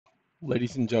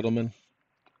Ladies and gentlemen,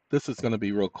 this is going to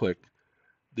be real quick.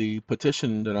 The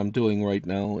petition that I'm doing right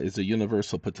now is a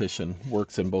universal petition,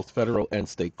 works in both federal and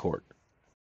state court.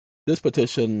 This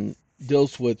petition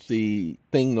deals with the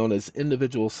thing known as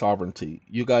individual sovereignty.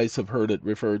 You guys have heard it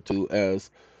referred to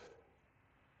as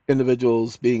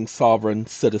individuals being sovereign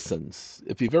citizens.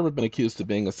 If you've ever been accused of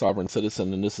being a sovereign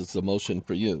citizen, then this is a motion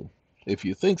for you. If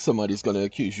you think somebody's going to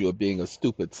accuse you of being a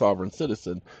stupid sovereign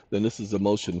citizen, then this is a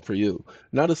motion for you.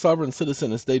 Not a sovereign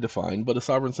citizen as they define, but a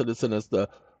sovereign citizen as the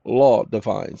law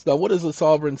defines. Now, what is a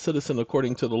sovereign citizen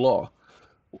according to the law?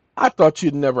 I thought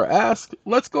you'd never ask.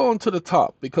 Let's go on to the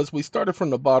top because we started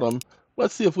from the bottom.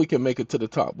 Let's see if we can make it to the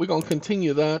top. We're going to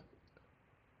continue that.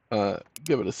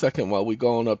 Give it a second while we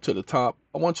go on up to the top.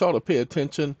 I want y'all to pay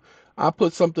attention. I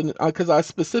put something because I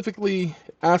specifically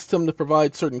asked him to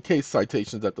provide certain case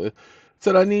citations at the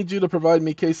said I need you to provide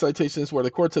me case citations where the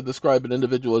courts have described an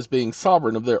individual as being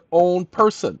sovereign of their own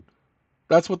person.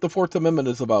 That's what the Fourth Amendment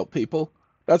is about, people.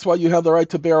 That's why you have the right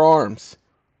to bear arms.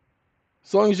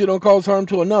 As long as you don't cause harm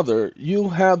to another, you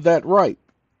have that right.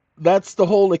 That's the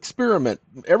whole experiment.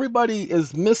 Everybody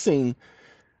is missing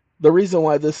the reason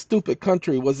why this stupid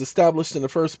country was established in the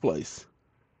first place.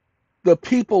 The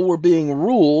people were being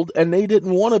ruled and they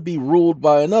didn't want to be ruled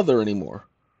by another anymore.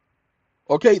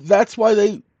 Okay, that's why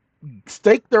they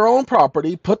staked their own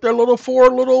property, put their four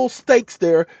little stakes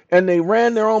there, and they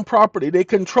ran their own property. They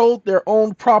controlled their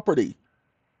own property.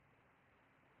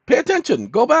 Pay attention.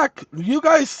 Go back. You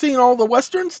guys seen all the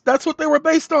westerns? That's what they were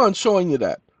based on, showing you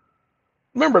that.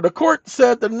 Remember, the court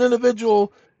said that an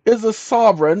individual is a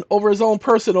sovereign over his own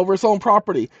person, over his own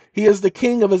property. He is the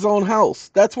king of his own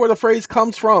house. That's where the phrase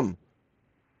comes from.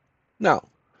 Now,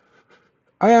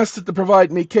 I asked it to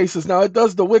provide me cases. Now, it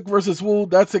does the Wick versus Wu.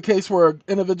 That's a case where an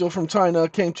individual from China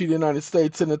came to the United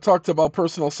States, and it talks about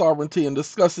personal sovereignty and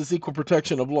discusses equal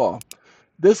protection of law.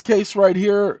 This case right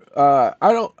here, I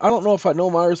don't know if I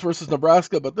know Myers versus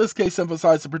Nebraska, but this case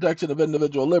emphasized the protection of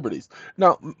individual liberties.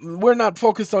 Now, we're not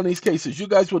focused on these cases. You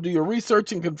guys will do your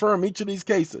research and confirm each of these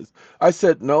cases. I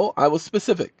said no. I was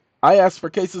specific. I asked for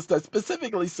cases that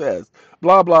specifically says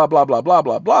blah blah blah blah blah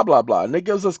blah blah blah blah, and it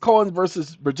gives us Cohen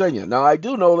versus Virginia. Now, I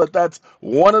do know that that's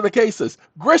one of the cases.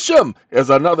 Grisham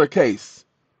is another case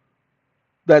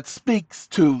that speaks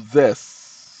to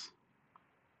this.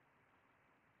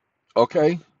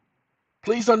 Okay.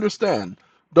 Please understand,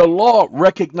 the law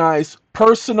recognized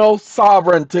personal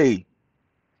sovereignty.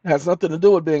 It has nothing to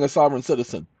do with being a sovereign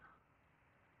citizen.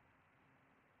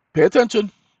 Pay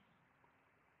attention.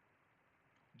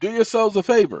 Do yourselves a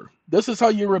favor. This is how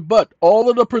you rebut all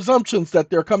of the presumptions that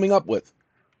they're coming up with.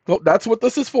 That's what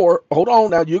this is for. Hold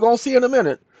on now. You're going to see in a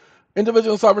minute.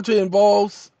 Individual sovereignty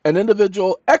involves an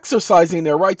individual exercising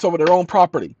their rights over their own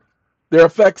property, their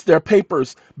effects, their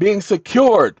papers being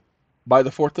secured by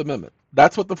the Fourth Amendment.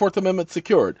 That's what the Fourth Amendment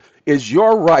secured, is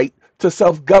your right to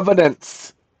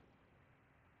self-governance.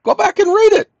 Go back and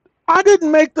read it. I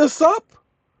didn't make this up.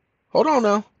 Hold on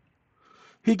now.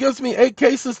 He gives me 8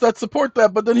 cases that support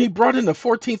that, but then he brought in the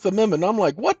 14th Amendment. I'm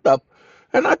like, what the?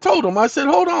 And I told him, I said,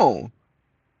 hold on.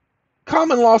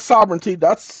 Common law sovereignty,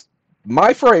 that's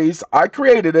my phrase. I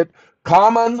created it.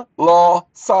 Common law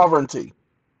sovereignty.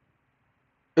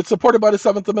 It's supported by the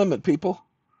 7th Amendment, people.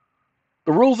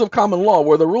 The rules of common law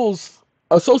were the rules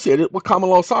associated with common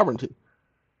law sovereignty.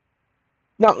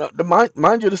 Now,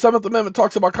 mind you, the 7th Amendment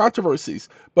talks about controversies.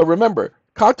 But remember,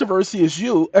 controversy is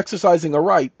you exercising a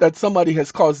right that somebody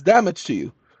has caused damage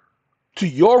to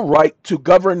your right to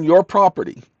govern your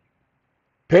property.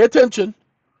 Pay attention.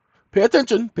 Pay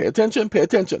attention. Pay attention. Pay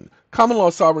attention. Common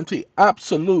law sovereignty,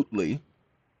 absolutely.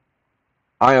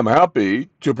 I am happy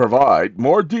to provide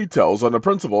more details on the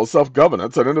principle of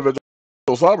self-governance and individual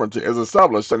sovereignty is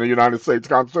established in the United States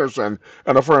Constitution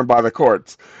and affirmed by the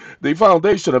courts. The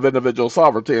foundation of individual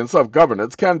sovereignty and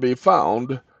self-governance can be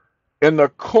found in the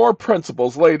core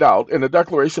principles laid out in the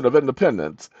Declaration of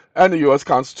Independence and the U.S.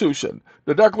 Constitution.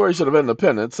 The Declaration of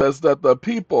Independence says that the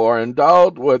people are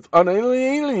endowed with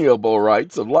unalienable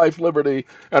rights of life, liberty,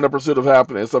 and the pursuit of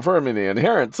happiness, affirming the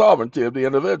inherent sovereignty of the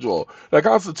individual. The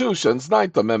Constitution's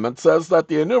 9th Amendment says that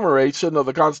the enumeration of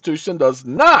the Constitution does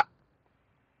not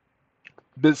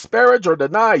disparage or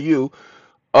deny you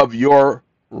of your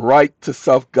right to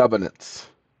self-governance.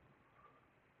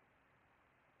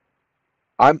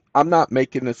 I'm not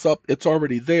making this up. It's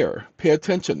already there. Pay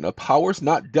attention. The powers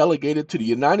not delegated to the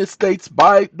United States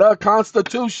by the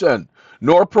Constitution,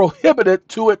 nor prohibited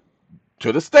to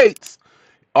the states,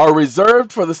 are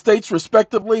reserved for the states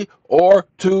respectively or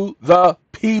to the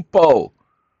people.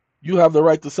 You have the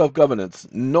right to self-governance.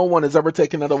 No one has ever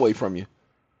taken that away from you.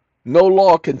 No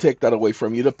law can take that away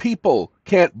from you. The people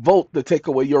can't vote to take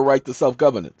away your right to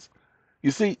self-governance.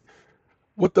 You see,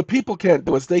 what the people can't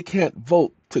do is they can't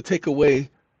vote to take away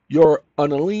your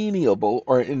unalienable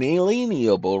or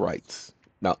inalienable rights.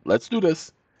 Now, let's do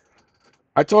this.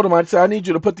 I told him, I'd say, I need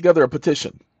you to put together a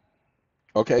petition.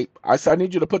 Okay. I said, I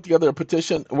need you to put together a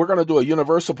petition. And we're going to do a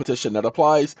universal petition that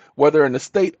applies whether in the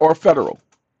state or federal.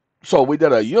 So we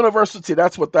did a universal. See,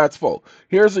 that's what that's for.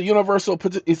 Here's a universal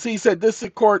petition. You see, he said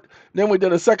district court. Then we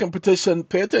did a second petition.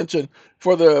 Pay attention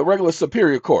for the regular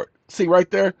superior court. See right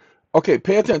there? Okay,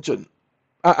 pay attention.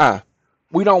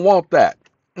 We don't want that.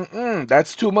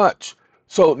 That's too much.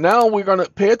 So now we're gonna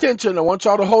pay attention. I want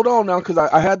y'all to hold on now because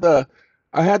I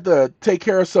had to take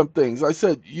care of some things. I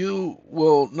said you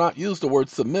will not use the word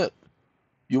submit.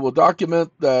 You will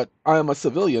document that I am a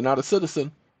civilian, not a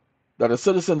citizen. That a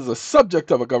citizen is a subject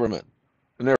of a government,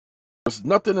 and there's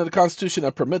nothing in the Constitution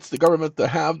that permits the government to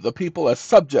have the people as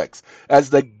subjects, as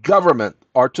the government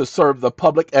are to serve the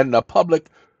public, and the public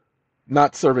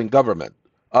not serving government.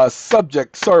 A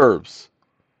subject serves.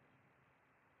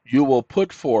 You will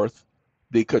put forth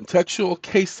the contextual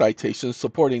case citations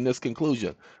supporting this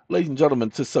conclusion. Ladies and gentlemen,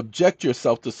 to subject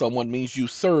yourself to someone means you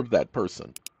serve that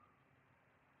person.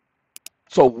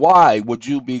 So why would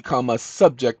you become a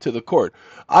subject to the court?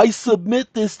 I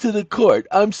submit this to the court.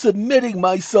 I'm submitting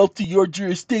myself to your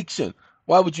jurisdiction.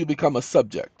 Why would you become a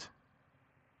subject?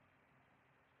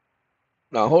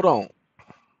 Now, hold on.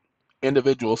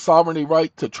 Individual sovereignty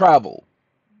right to travel.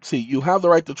 See, you have the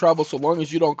right to travel so long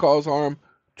as you don't cause harm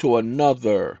to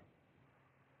another.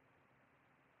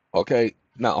 Okay,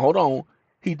 now hold on.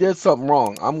 He did something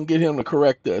wrong. I'm gonna get him to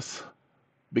correct this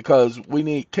because we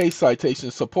need case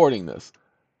citations supporting this.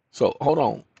 So hold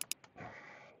on.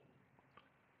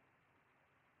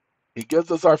 He gives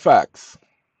us our facts.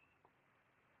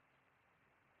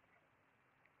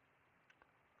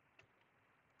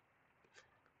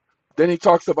 Then he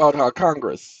talks about how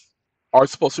Congress are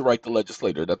supposed to write the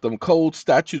legislator, that them code,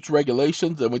 statutes,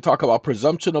 regulations, and we talk about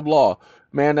presumption of law.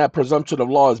 Man, that presumption of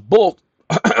law is bull.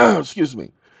 Excuse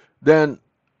me. Then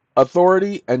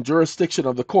authority and jurisdiction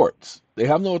of the courts. They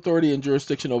have no authority and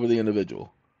jurisdiction over the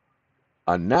individual.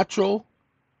 A natural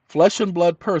flesh and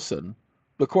blood person,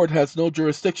 the court has no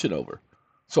jurisdiction over.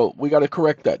 So we got to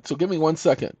correct that. So give me 1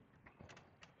 second.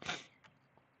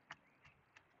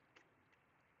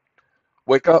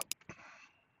 Wake up.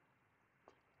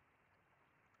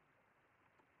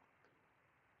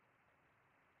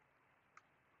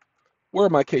 Where are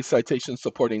my case citations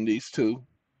supporting these two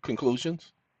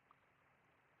conclusions?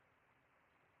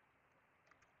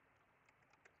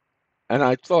 And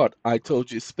I thought I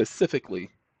told you specifically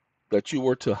that you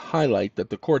were to highlight that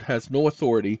the court has no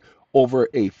authority over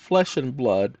a flesh and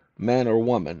blood man or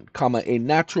woman, comma, a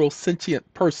natural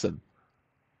sentient person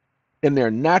in their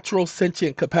natural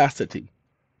sentient capacity,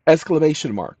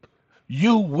 exclamation mark.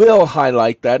 You will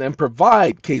highlight that and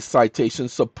provide case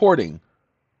citations supporting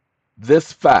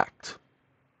this fact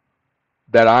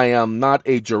that I am not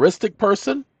a juristic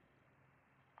person,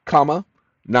 comma,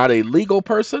 not a legal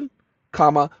person,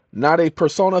 comma, not a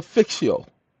persona fictio,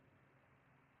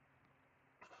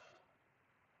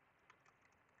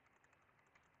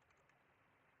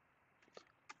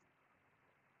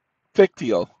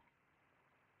 fiction.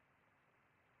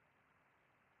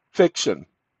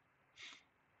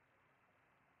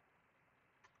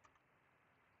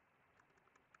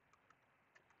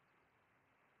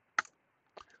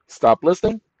 Stop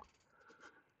listening.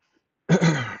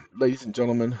 Ladies and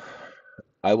gentlemen,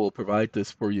 I will provide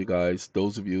this for you guys,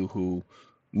 those of you who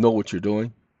know what you're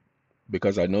doing,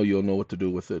 because I know you'll know what to do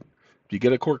with it. If you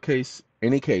get a court case,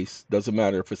 any case, doesn't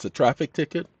matter if it's a traffic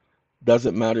ticket,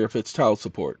 doesn't matter if it's child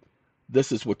support,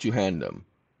 this is what you hand them.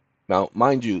 Now,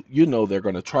 mind you, you know they're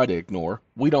going to try to ignore.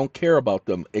 We don't care about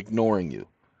them ignoring you.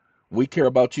 We care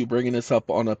about you bringing this up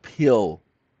on appeal.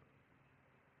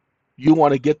 You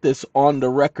want to get this on the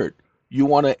record. You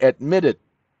want to admit it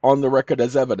on the record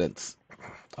as evidence.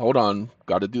 Hold on,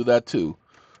 got to do that too.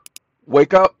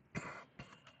 Wake up.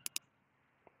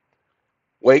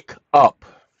 Wake up.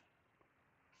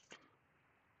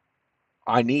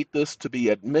 I need this to be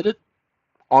admitted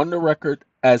on the record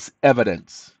as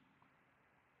evidence,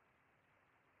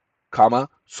 comma,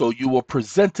 so you will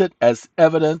present it as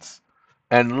evidence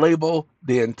and label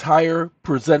the entire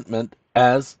presentment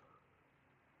as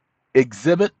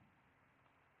exhibit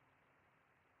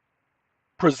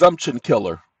presumption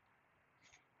killer,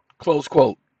 close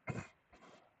quote.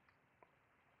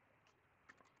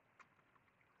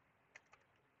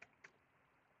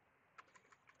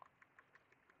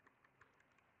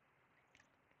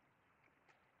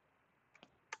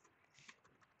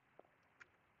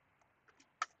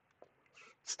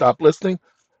 Stop listening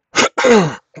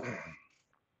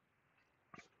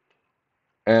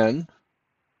and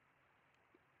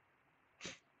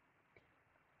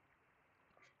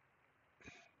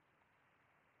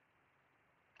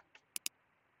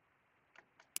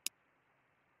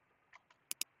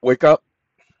wake up.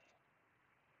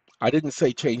 I didn't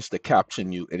say change the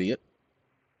caption, you idiot.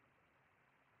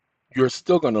 You're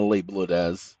still going to label it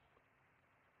as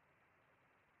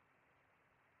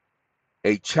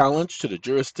a challenge to the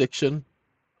jurisdiction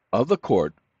of the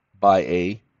court by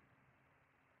a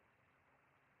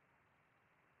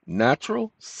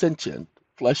natural, sentient,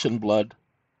 flesh and blood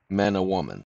man or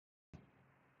woman,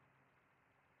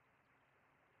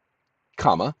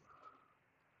 comma,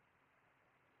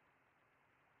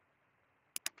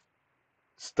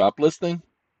 stop listening.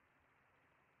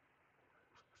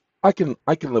 I can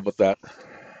live with that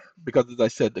because as I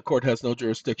said, the court has no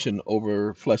jurisdiction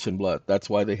over flesh and blood. That's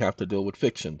why they have to deal with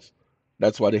fictions.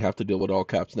 That's why they have to deal with all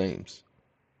caps names.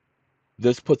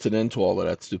 This puts an end to all of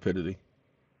that stupidity.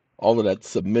 All of that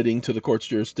submitting to the court's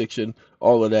jurisdiction,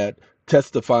 all of that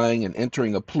testifying and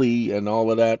entering a plea and all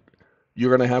of that.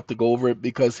 You're going to have to go over it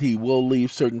because he will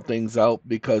leave certain things out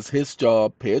because his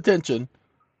job, pay attention,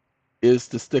 is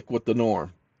to stick with the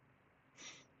norm.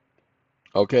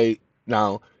 Okay?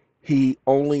 Now, he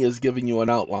only is giving you an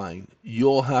outline.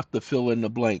 You'll have to fill in the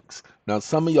blanks. Now,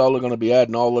 some of y'all are going to be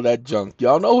adding all of that junk.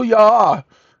 Y'all know who y'all are.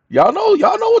 Y'all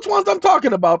know which ones I'm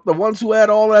talking about. The ones who add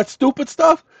all that stupid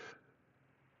stuff.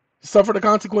 Suffer the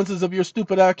consequences of your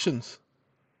stupid actions.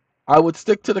 I would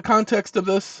stick to the context of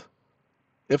this.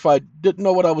 If I didn't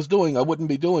know what I was doing, I wouldn't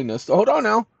be doing this. So hold on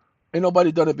now. Ain't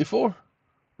nobody done it before.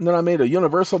 And then I made a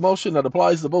universal motion that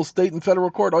applies to both state and federal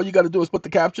court. All you got to do is put the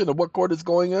caption of what court it's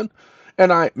going in,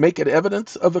 and I make it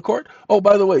evidence of the court. Oh,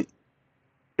 by the way,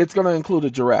 it's going to include a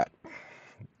jurat.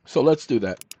 So let's do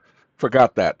that.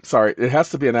 Forgot that. Sorry, it has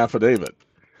to be an affidavit.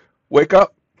 Wake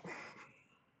up.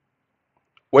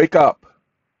 Wake up.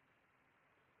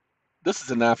 This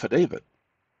is an affidavit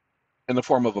in the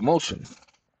form of a motion,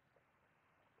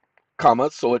 comma,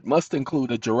 so it must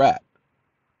include a jurat,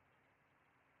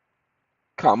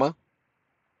 comma,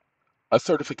 a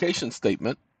certification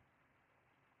statement,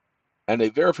 and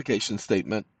a verification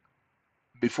statement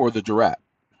before the jurat.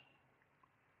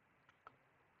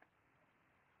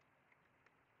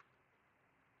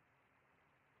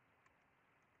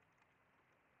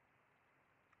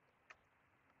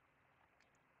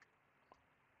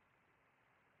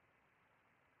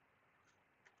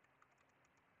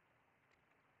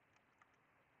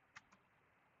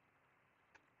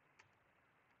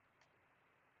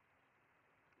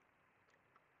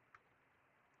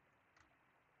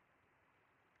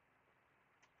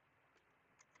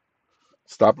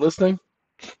 Stop listening.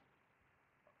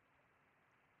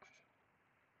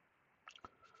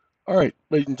 All right,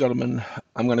 ladies and gentlemen,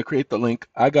 I'm going to create the link.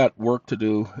 I got work to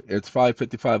do. It's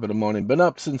 5:55 in the morning. Been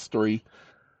up since 3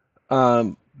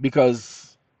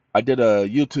 because I did a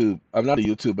YouTube, I'm not a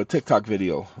YouTube, a TikTok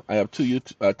video. I have two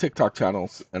TikTok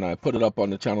channels, and I put it up on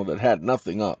the channel that had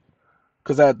nothing up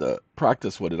because I had to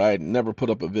practice with it. I had never put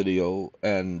up a video,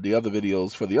 and the other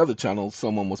videos for the other channels,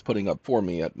 someone was putting up for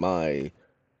me at my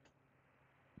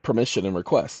permission and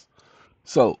request.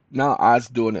 So now I was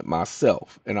doing it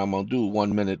myself, and I'm gonna do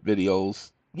 1 minute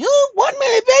videos. You 1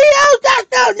 minute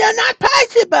videos? They're not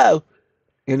possible.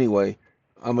 Anyway,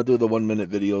 I'm gonna do the 1 minute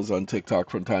videos on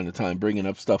TikTok from time to time, bringing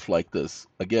up stuff like this.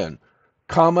 Again,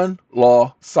 common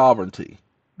law sovereignty.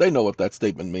 They know what that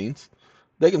statement means.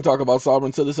 They can talk about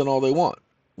sovereign citizen all they want.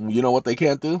 You know what they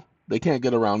can't do? They can't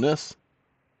get around this.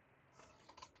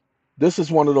 This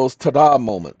is one of those ta-da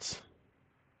moments.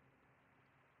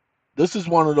 This is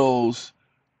one of those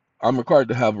I'm required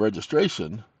to have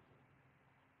registration.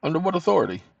 Under what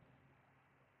authority?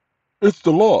 It's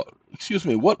the law. Excuse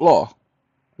me, what law?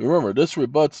 Remember, this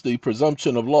rebuts the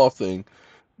presumption of law thing,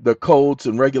 the codes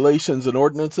and regulations and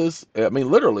ordinances. I mean,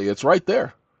 literally, it's right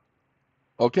there.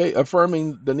 Okay,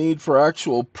 affirming the need for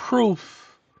actual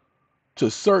proof to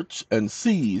search and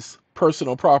seize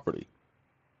personal property.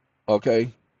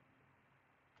 Okay,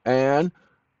 and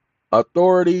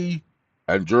authority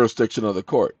and jurisdiction of the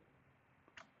court.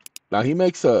 Now, he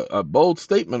makes a bold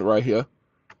statement right here.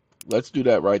 Let's do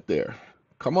that right there.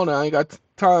 Come on now, I ain't got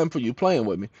time for you playing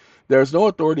with me. There is no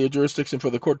authority or jurisdiction for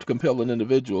the court to compel an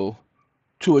individual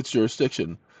to its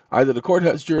jurisdiction. Either the court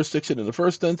has jurisdiction in the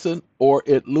first instance or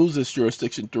it loses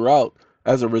jurisdiction throughout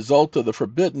as a result of the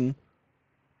forbidden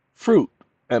fruit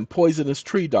and poisonous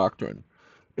tree doctrine.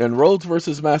 In Rhodes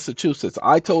versus Massachusetts,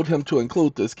 I told him to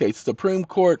include this case. Supreme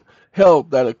Court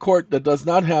held that a court that does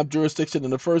not have jurisdiction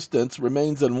in the first instance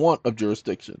remains in want of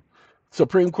jurisdiction.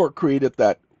 Supreme Court created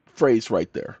that phrase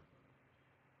right there.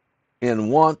 In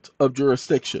want of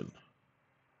jurisdiction.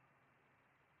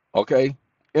 Okay?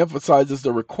 Emphasizes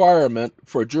the requirement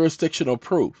for jurisdictional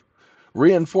proof.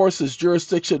 Reinforces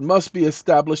jurisdiction must be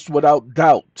established without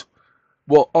doubt.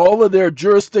 Well, all of their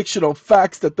jurisdictional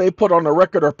facts that they put on the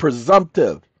record are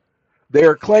presumptive. They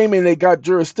are claiming they got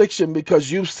jurisdiction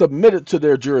because you've submitted to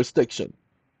their jurisdiction.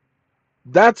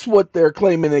 That's what they're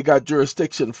claiming they got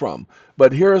jurisdiction from.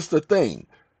 But here's the thing.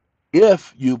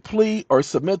 If you plead or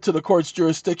submit to the court's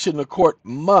jurisdiction, the court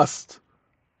must.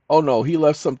 Oh no, he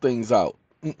left some things out.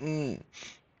 Mm-mm.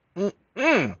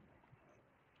 Mm-mm.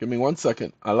 Give me 1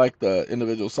 second. I like the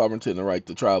individual sovereignty and the right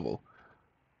to travel.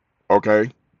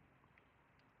 Okay.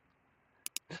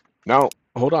 Now,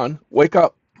 hold on. Wake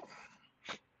up.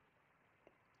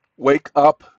 Wake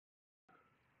up.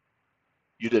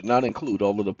 You did not include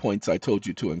all of the points I told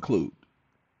you to include.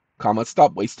 Comma,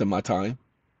 stop wasting my time.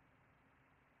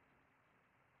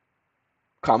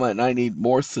 Comma, and I need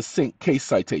more succinct case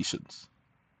citations.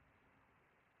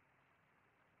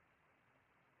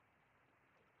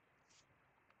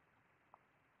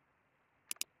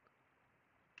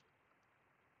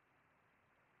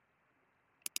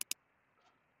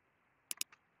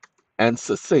 And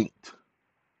succinct.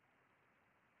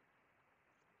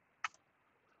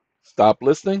 Stop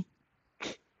listening.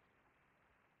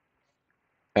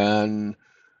 And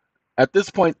at this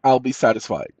point, I'll be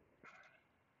satisfied.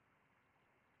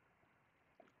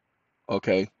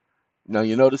 Okay. Now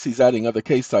you notice he's adding other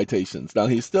case citations. Now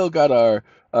he's still got our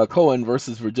Cohen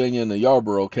versus Virginia and the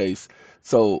Yarborough case,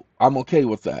 so I'm okay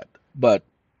with that. But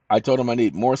I told him I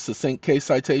need more succinct case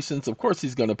citations. Of course,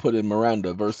 he's going to put in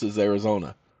Miranda versus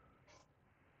Arizona,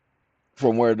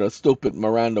 from where the stupid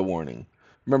Miranda warning.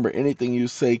 Remember, anything you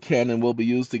say can and will be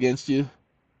used against you.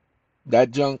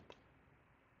 That junk.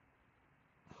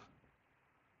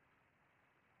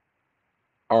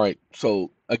 All right.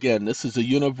 So again, this is a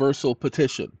universal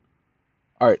petition.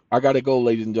 All right, I gotta go,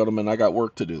 ladies and gentlemen. I got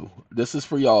work to do. This is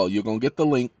for y'all. You're gonna get the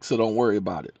link, so don't worry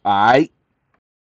about it. All right.